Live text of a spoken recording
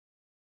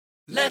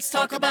Let's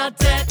talk about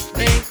debt,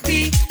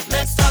 baby.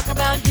 Let's talk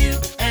about you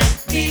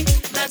and me.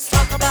 Let's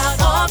talk about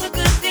all the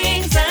good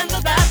things and the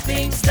bad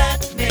things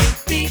that may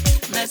be.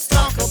 Let's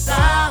talk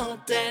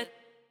about debt.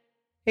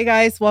 Hey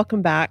guys,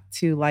 welcome back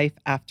to Life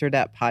After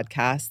Debt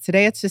podcast.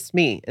 Today it's just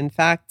me. In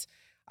fact,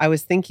 I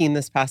was thinking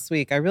this past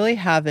week, I really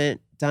haven't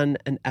done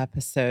an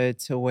episode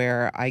to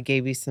where I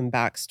gave you some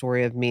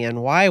backstory of me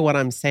and why what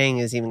I'm saying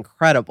is even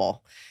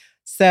credible.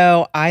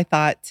 So I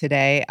thought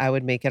today I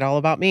would make it all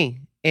about me.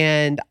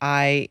 And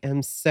I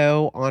am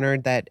so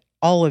honored that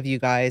all of you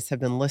guys have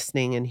been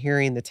listening and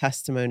hearing the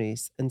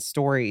testimonies and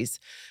stories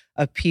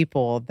of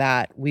people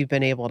that we've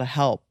been able to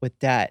help with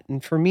debt.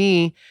 And for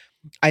me,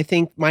 I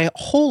think my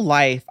whole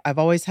life, I've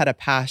always had a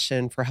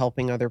passion for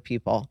helping other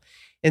people.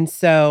 And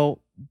so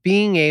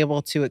being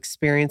able to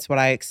experience what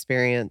I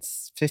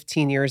experienced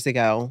 15 years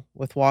ago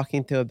with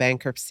walking through a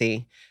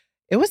bankruptcy,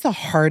 it was the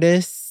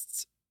hardest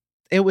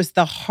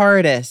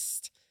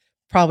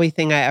probably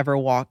thing I ever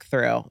walked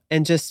through,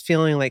 and just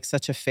feeling like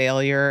such a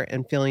failure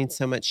and feeling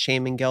so much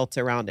shame and guilt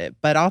around it.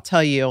 But I'll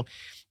tell you,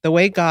 the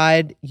way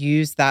God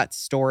used that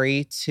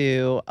story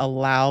to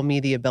allow me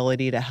the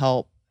ability to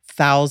help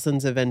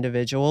thousands of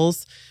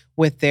individuals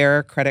with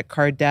their credit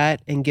card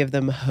debt and give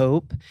them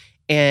hope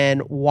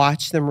and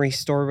watch them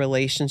restore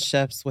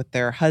relationships with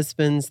their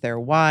husbands, their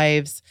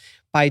wives,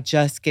 by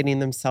just getting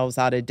themselves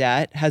out of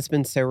debt has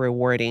been so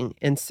rewarding.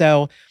 And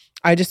so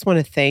I just want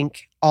to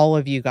thank all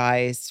of you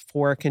guys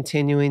for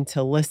continuing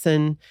to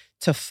listen,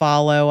 to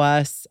follow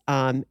us,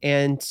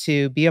 and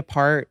to be a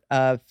part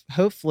of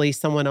hopefully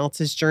someone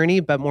else's journey,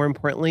 but more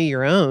importantly,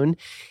 your own,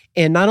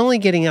 and not only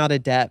getting out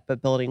of debt,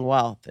 but building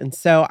wealth. And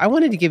so I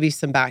wanted to give you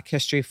some back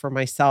history for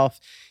myself.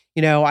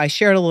 You know, I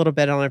shared a little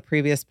bit on a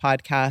previous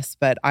podcast,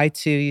 but I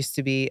too used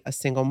to be a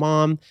single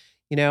mom.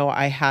 You know,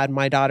 I had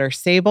my daughter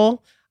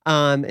Sable,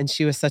 and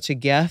she was such a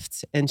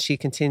gift, and she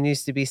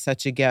continues to be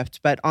such a gift.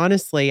 But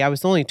honestly, I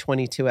was only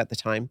 22 at the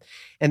time,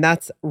 and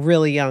that's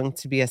really young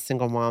to be a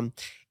single mom.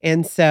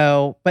 And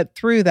so, but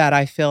through that,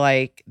 I feel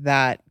like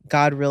that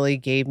God really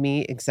gave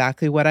me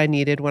exactly what I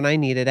needed when I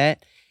needed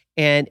it.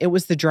 And it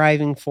was the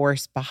driving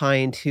force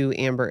behind who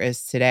Amber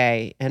is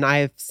today. And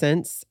I've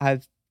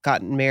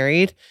gotten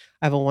married.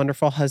 I have a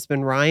wonderful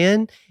husband,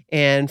 Ryan,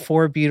 and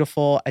 4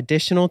 beautiful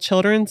additional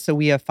children. So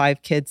we have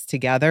 5 kids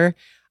together.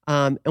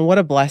 And what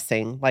a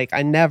blessing. Like,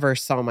 I never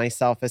saw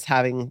myself as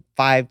having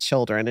 5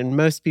 children. And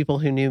most people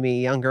who knew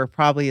me younger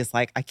probably is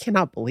like, I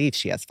cannot believe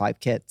she has 5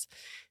 kids.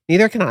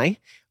 Neither can I.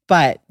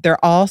 But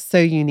they're all so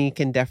unique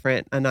and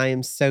different. And I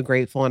am so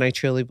grateful. And I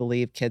truly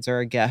believe kids are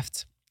a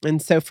gift. And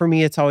so for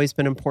me, it's always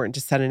been important to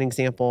set an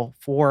example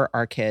for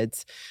our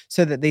kids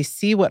so that they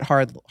see what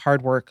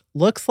hard work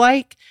looks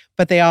like,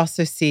 but they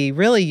also see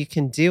really you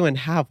can do and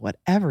have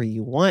whatever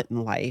you want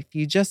in life.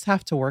 You just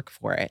have to work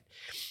for it.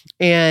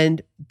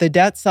 And the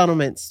debt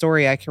settlement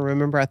story, I can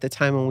remember at the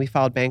time when we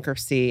filed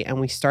bankruptcy and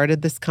we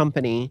started this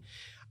company,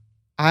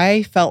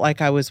 I felt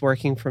like I was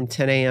working from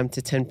 10 a.m.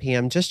 to 10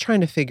 p.m. just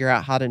trying to figure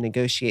out how to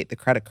negotiate the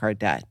credit card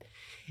debt.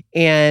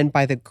 And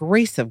by the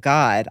grace of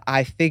God,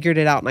 I figured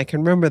it out. And I can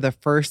remember the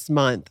first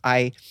month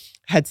I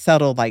had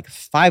settled like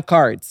 5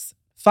 cards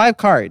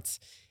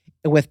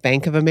with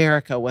Bank of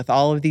America, with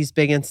all of these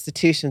big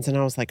institutions. And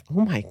I was like,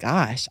 oh my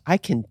gosh, I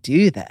can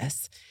do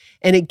this.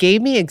 And it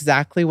gave me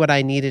exactly what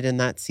I needed in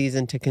that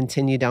season to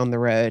continue down the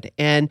road.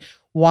 And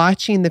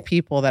watching the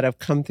people that have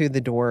come through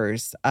the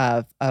doors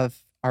of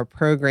our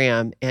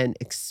program and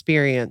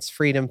experience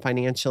freedom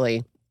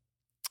financially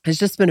has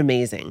just been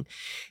amazing.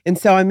 And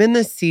so I'm in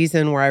this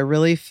season where I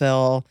really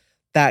feel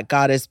that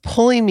God is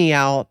pulling me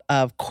out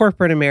of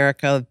corporate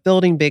America, of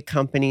building big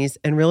companies,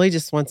 and really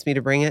just wants me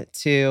to bring it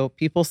to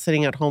people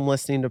sitting at home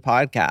listening to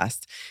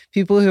podcasts,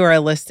 people who are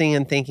listening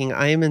and thinking,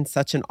 I am in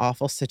such an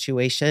awful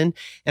situation,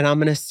 and I'm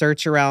going to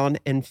search around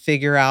and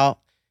figure out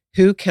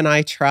who can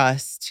I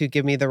trust to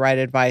give me the right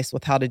advice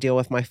with how to deal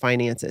with my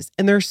finances.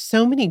 And there's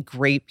so many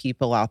great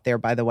people out there,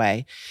 by the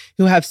way,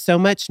 who have so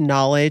much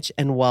knowledge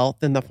and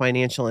wealth in the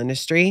financial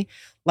industry.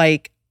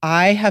 Like,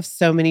 I have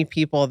so many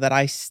people that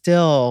I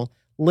still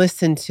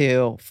listen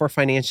to for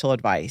financial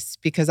advice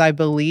because I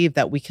believe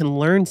that we can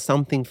learn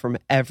something from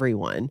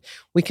everyone.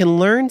 We can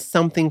learn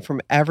something from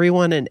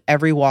everyone in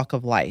every walk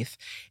of life.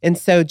 And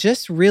so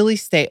just really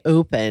stay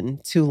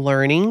open to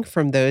learning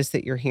from those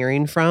that you're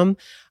hearing from,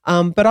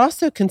 but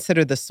also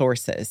consider the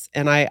sources.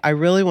 And I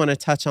really want to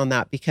touch on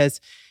that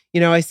because, you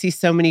know, I see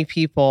so many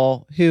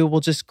people who will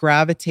just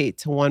gravitate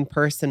to one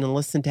person and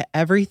listen to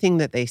everything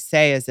that they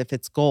say as if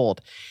it's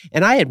gold.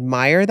 And I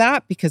admire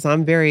that because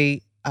I'm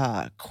very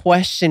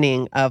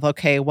questioning of,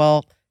 okay,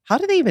 well, how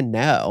do they even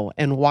know?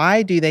 And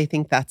why do they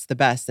think that's the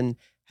best? And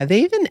have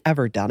they even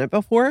ever done it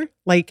before?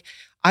 Like,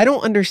 I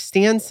don't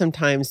understand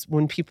sometimes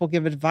when people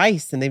give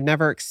advice and they've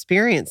never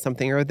experienced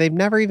something or they've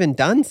never even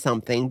done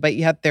something, but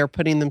yet they're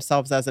putting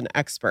themselves as an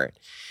expert.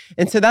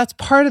 And so that's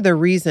part of the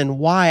reason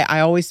why I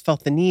always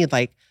felt the need,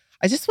 like,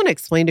 I just want to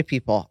explain to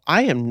people,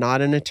 I am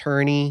not an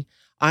attorney.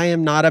 I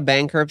am not a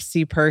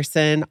bankruptcy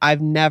person.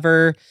 I've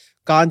never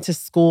gone to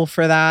school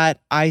for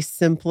that. I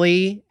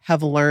simply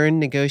have learned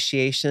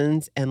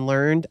negotiations and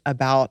learned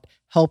about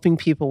helping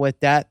people with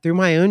debt through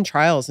my own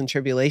trials and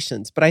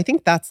tribulations. But I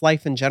think that's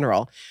life in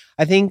general.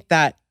 I think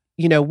that,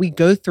 we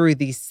go through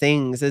these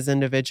things as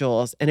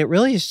individuals, and it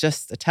really is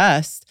just a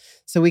test.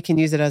 So we can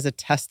use it as a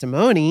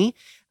testimony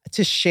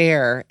to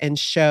share and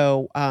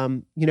show,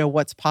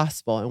 what's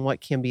possible and what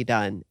can be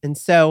done. And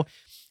so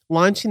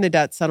launching the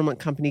debt settlement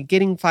company,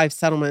 getting 5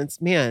 settlements,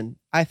 man,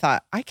 I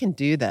thought I can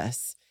do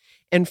this.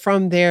 And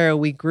from there,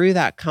 we grew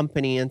that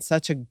company in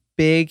such a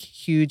big,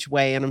 huge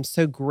way. And I'm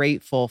so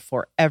grateful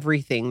for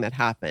everything that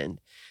happened.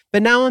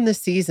 But now in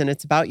this season,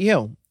 it's about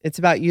you. It's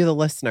about you, the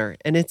listener.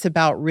 And it's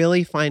about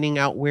really finding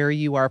out where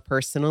you are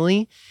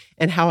personally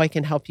and how I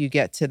can help you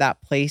get to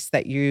that place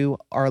that you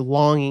are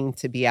longing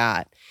to be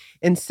at.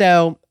 And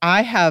so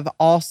I have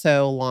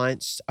also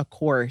launched a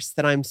course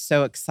that I'm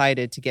so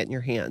excited to get in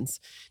your hands.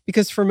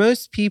 Because for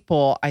most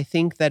people, I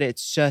think that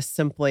it's just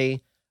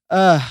simply,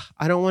 I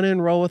don't want to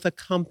enroll with a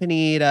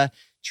company to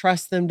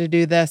trust them to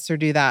do this or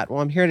do that.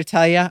 Well, I'm here to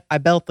tell you, I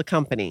built the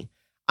company.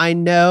 I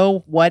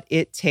know what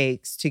it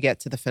takes to get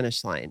to the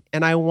finish line,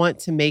 and I want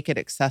to make it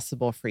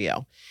accessible for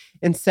you.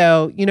 And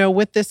so,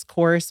 with this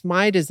course,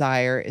 my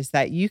desire is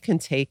that you can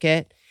take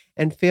it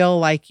and feel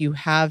like you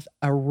have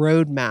a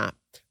roadmap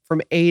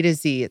from A to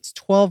Z. It's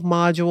 12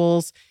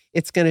 modules.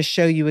 It's going to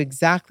show you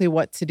exactly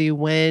what to do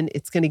when.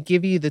 It's going to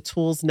give you the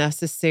tools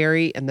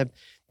necessary and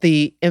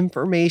the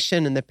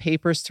information and the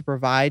papers to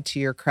provide to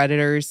your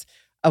creditors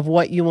of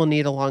what you will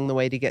need along the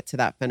way to get to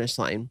that finish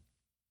line.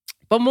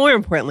 But more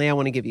importantly, I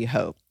want to give you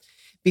hope,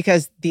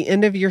 because the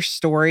end of your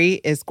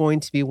story is going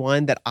to be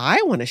one that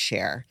I want to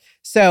share.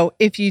 So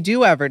if you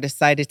do ever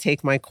decide to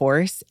take my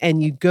course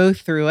and you go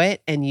through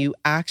it and you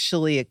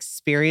actually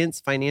experience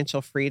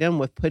financial freedom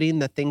with putting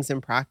the things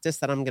in practice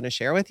that I'm going to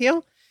share with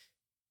you,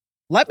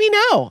 let me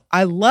know.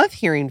 I love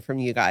hearing from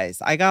you guys.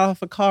 I got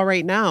off a call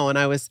right now and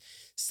I was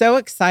so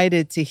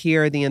excited to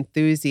hear the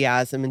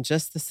enthusiasm and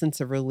just the sense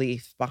of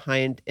relief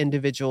behind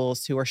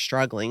individuals who are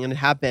struggling and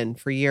have been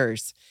for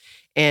years,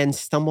 and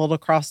stumbled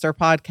across our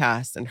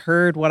podcast and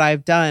heard what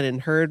I've done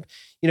and heard,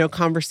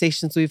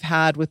 conversations we've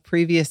had with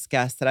previous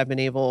guests that I've been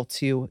able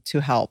to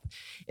help.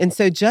 And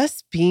so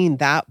just being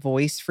that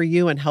voice for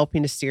you and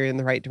helping to steer you in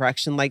the right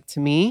direction, like, to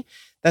me,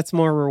 that's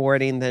more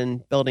rewarding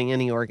than building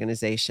any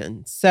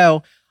organization.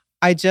 So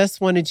I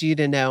just wanted you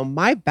to know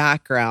my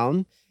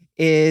background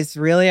is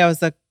really, I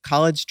was a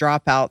college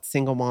dropout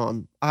single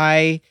mom.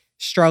 I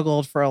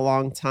struggled for a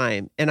long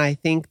time. And I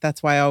think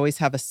that's why I always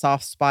have a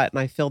soft spot. And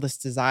I feel this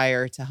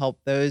desire to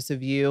help those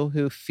of you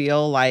who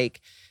feel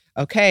like,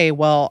 okay,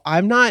 well,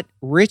 I'm not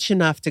rich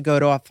enough to go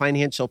to a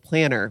financial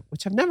planner,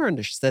 which I've never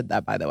understood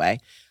that, by the way.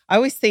 I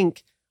always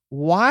think,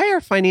 why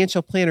are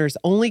financial planners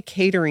only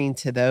catering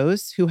to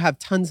those who have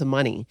tons of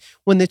money?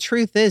 When the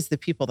truth is, the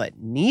people that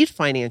need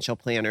financial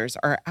planners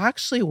are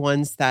actually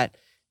ones that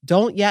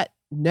don't yet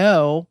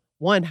know,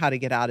 one, how to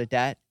get out of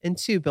debt, and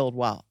two, build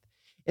wealth.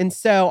 And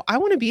so I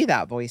want to be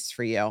that voice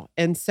for you.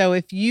 And so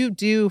if you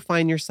do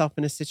find yourself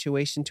in a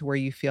situation to where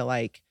you feel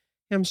like,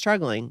 hey, I'm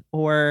struggling,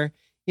 or,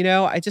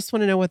 I just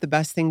want to know what the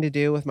best thing to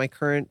do with my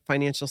current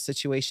financial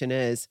situation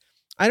is,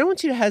 I don't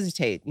want you to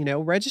hesitate.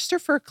 Register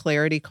for a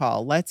clarity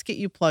call. Let's get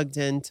you plugged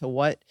into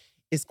what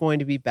is going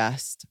to be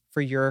best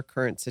for your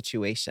current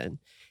situation.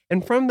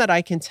 And from that,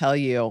 I can tell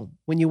you,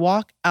 when you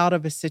walk out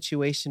of a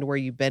situation where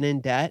you've been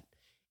in debt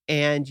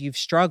and you've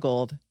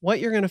struggled, what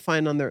you're going to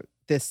find on the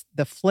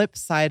flip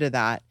side of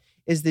that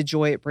is the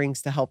joy it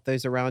brings to help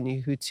those around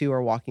you who too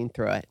are walking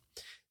through it.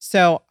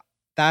 So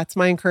that's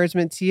my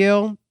encouragement to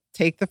you.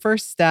 Take the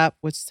first step,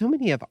 which so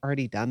many have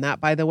already done that,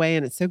 by the way.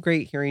 And it's so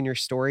great hearing your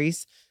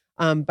stories.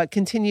 But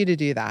continue to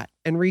do that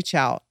and reach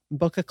out.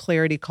 Book a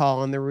clarity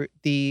call on the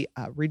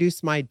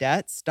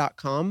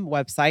reducemydebts.com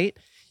website.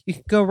 You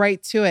can go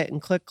right to it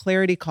and click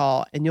clarity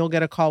call, and you'll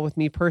get a call with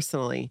me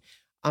personally.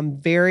 I'm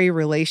very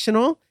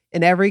relational.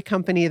 In every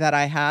company that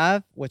I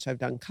have, which I've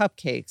done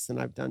cupcakes and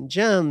I've done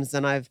gyms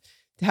and I've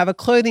have a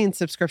clothing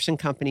subscription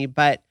company.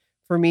 But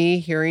for me,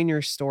 hearing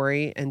your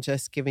story and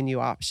just giving you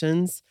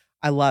options,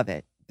 I love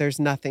it. There's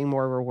nothing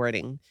more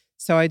rewarding.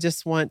 So I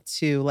just want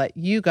to let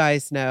you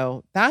guys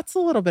know that's a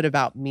little bit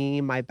about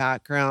me, my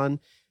background.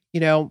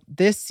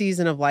 This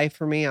season of life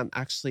for me, I'm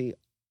actually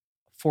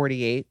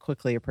 48,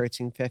 quickly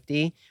approaching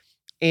 50.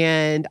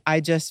 And I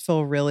just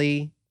feel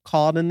really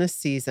called in this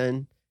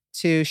season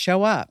to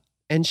show up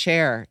and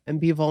share and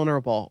be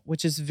vulnerable,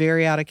 which is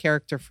very out of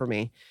character for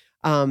me.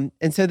 And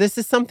so this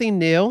is something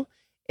new.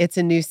 It's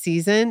a new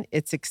season.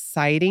 It's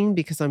exciting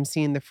because I'm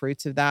seeing the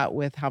fruits of that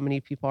with how many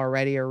people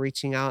already are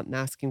reaching out and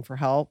asking for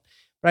help.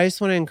 But I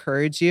just want to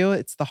encourage you.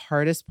 It's the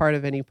hardest part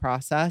of any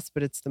process,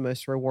 but it's the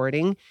most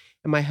rewarding.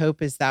 And my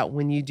hope is that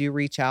when you do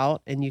reach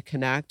out and you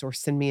connect or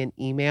send me an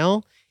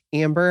email,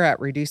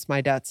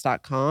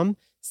 amber@reducemydebts.com,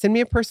 send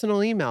me a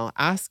personal email.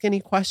 Ask any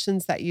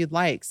questions that you'd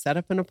like. Set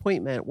up an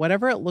appointment.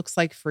 Whatever it looks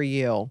like for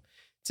you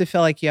to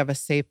feel like you have a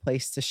safe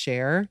place to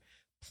share,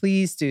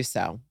 please do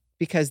so,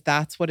 because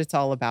that's what it's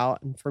all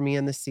about. And for me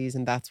in this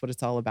season, that's what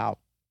it's all about.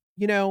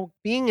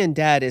 Being in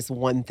debt is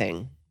one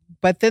thing,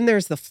 but then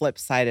there's the flip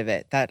side of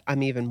it that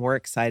I'm even more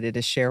excited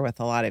to share with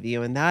a lot of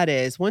you. And that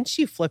is once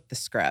you flip the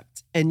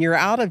script and you're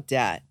out of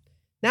debt,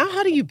 now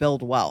how do you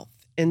build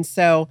wealth? And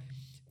so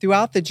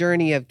throughout the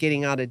journey of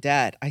getting out of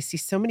debt, I see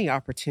so many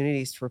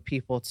opportunities for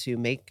people to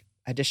make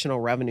additional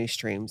revenue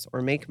streams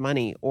or make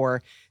money,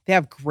 or they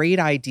have great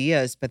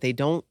ideas, but they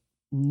don't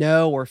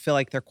know or feel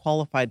like they're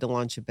qualified to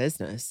launch a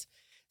business.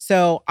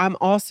 So I'm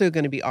also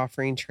going to be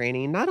offering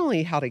training, not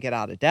only how to get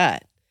out of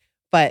debt,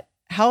 but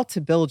how to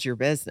build your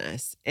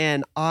business.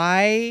 And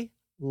I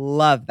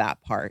love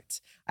that part.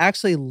 I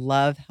actually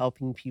love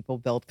helping people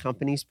build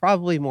companies,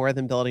 probably more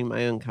than building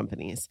my own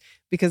companies,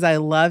 because I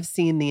love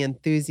seeing the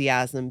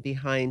enthusiasm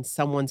behind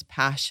someone's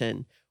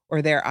passion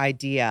or their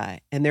idea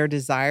and their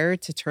desire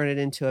to turn it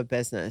into a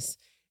business.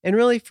 And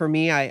really, for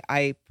me,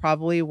 I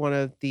probably one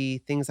of the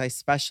things I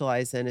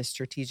specialize in is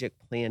strategic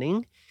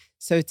planning.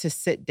 So to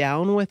sit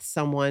down with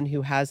someone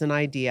who has an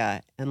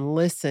idea and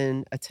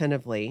listen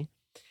attentively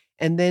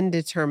and then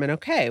determine,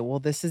 okay, well,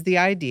 this is the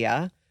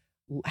idea.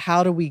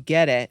 How do we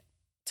get it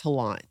to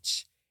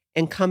launch?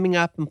 And coming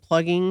up and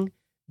plugging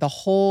the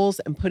holes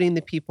and putting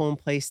the people in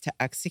place to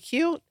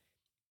execute.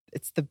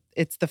 It's the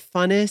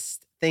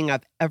funnest thing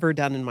I've ever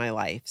done in my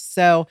life.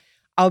 So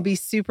I'll be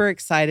super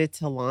excited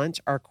to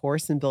launch our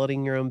course in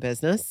building your own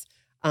business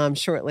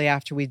shortly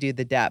after we do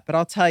the debt. But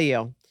I'll tell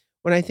you,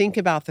 when I think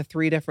about the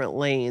three different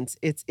lanes,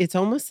 it's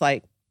almost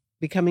like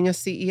becoming a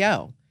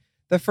CEO.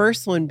 The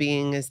first one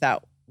being is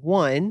that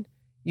one,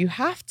 you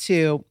have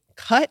to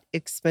cut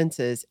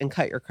expenses and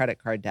cut your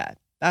credit card debt.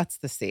 That's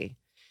the C.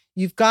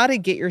 You've got to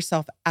get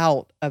yourself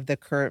out of the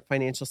current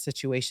financial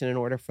situation in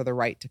order for the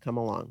right to come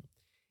along.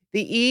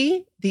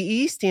 The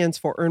E stands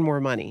for earn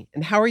more money.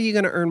 And how are you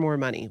going to earn more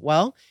money?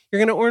 Well, you're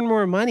going to earn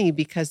more money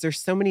because there's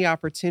so many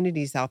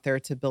opportunities out there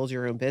to build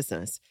your own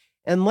business.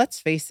 And let's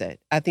face it,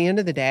 at the end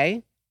of the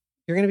day,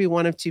 you're going to be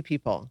one of two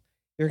people.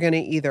 You're going to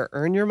either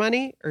earn your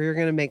money or you're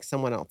going to make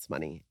someone else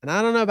money. And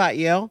I don't know about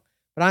you,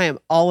 but I am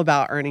all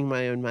about earning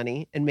my own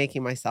money and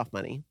making myself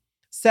money.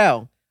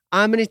 So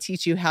I'm going to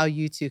teach you how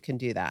you too can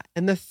do that.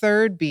 And the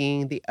third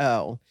being the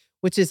O,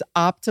 which is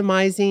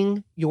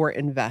optimizing your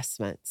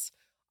investments.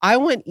 I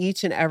want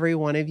each and every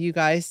one of you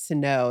guys to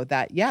know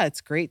that, yeah, it's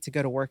great to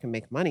go to work and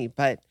make money,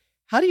 but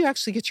how do you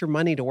actually get your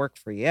money to work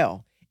for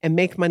you and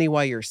make money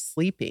while you're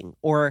sleeping,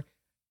 or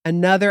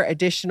another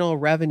additional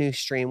revenue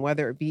stream,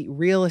 whether it be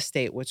real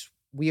estate, which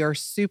we are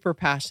super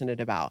passionate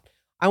about?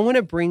 I want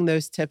to bring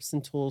those tips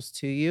and tools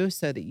to you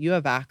so that you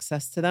have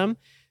access to them,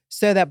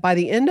 so that by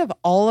the end of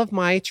all of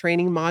my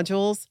training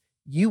modules,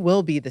 you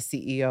will be the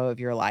CEO of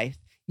your life.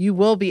 You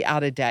will be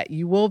out of debt.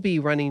 You will be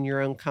running your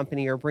own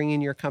company or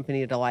bringing your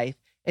company to life,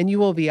 and you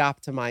will be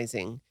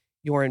optimizing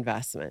your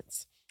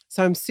investments.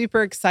 So I'm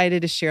super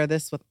excited to share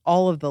this with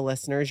all of the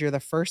listeners. You're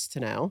the first to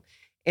know,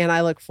 and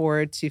I look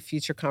forward to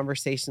future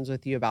conversations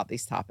with you about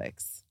these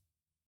topics.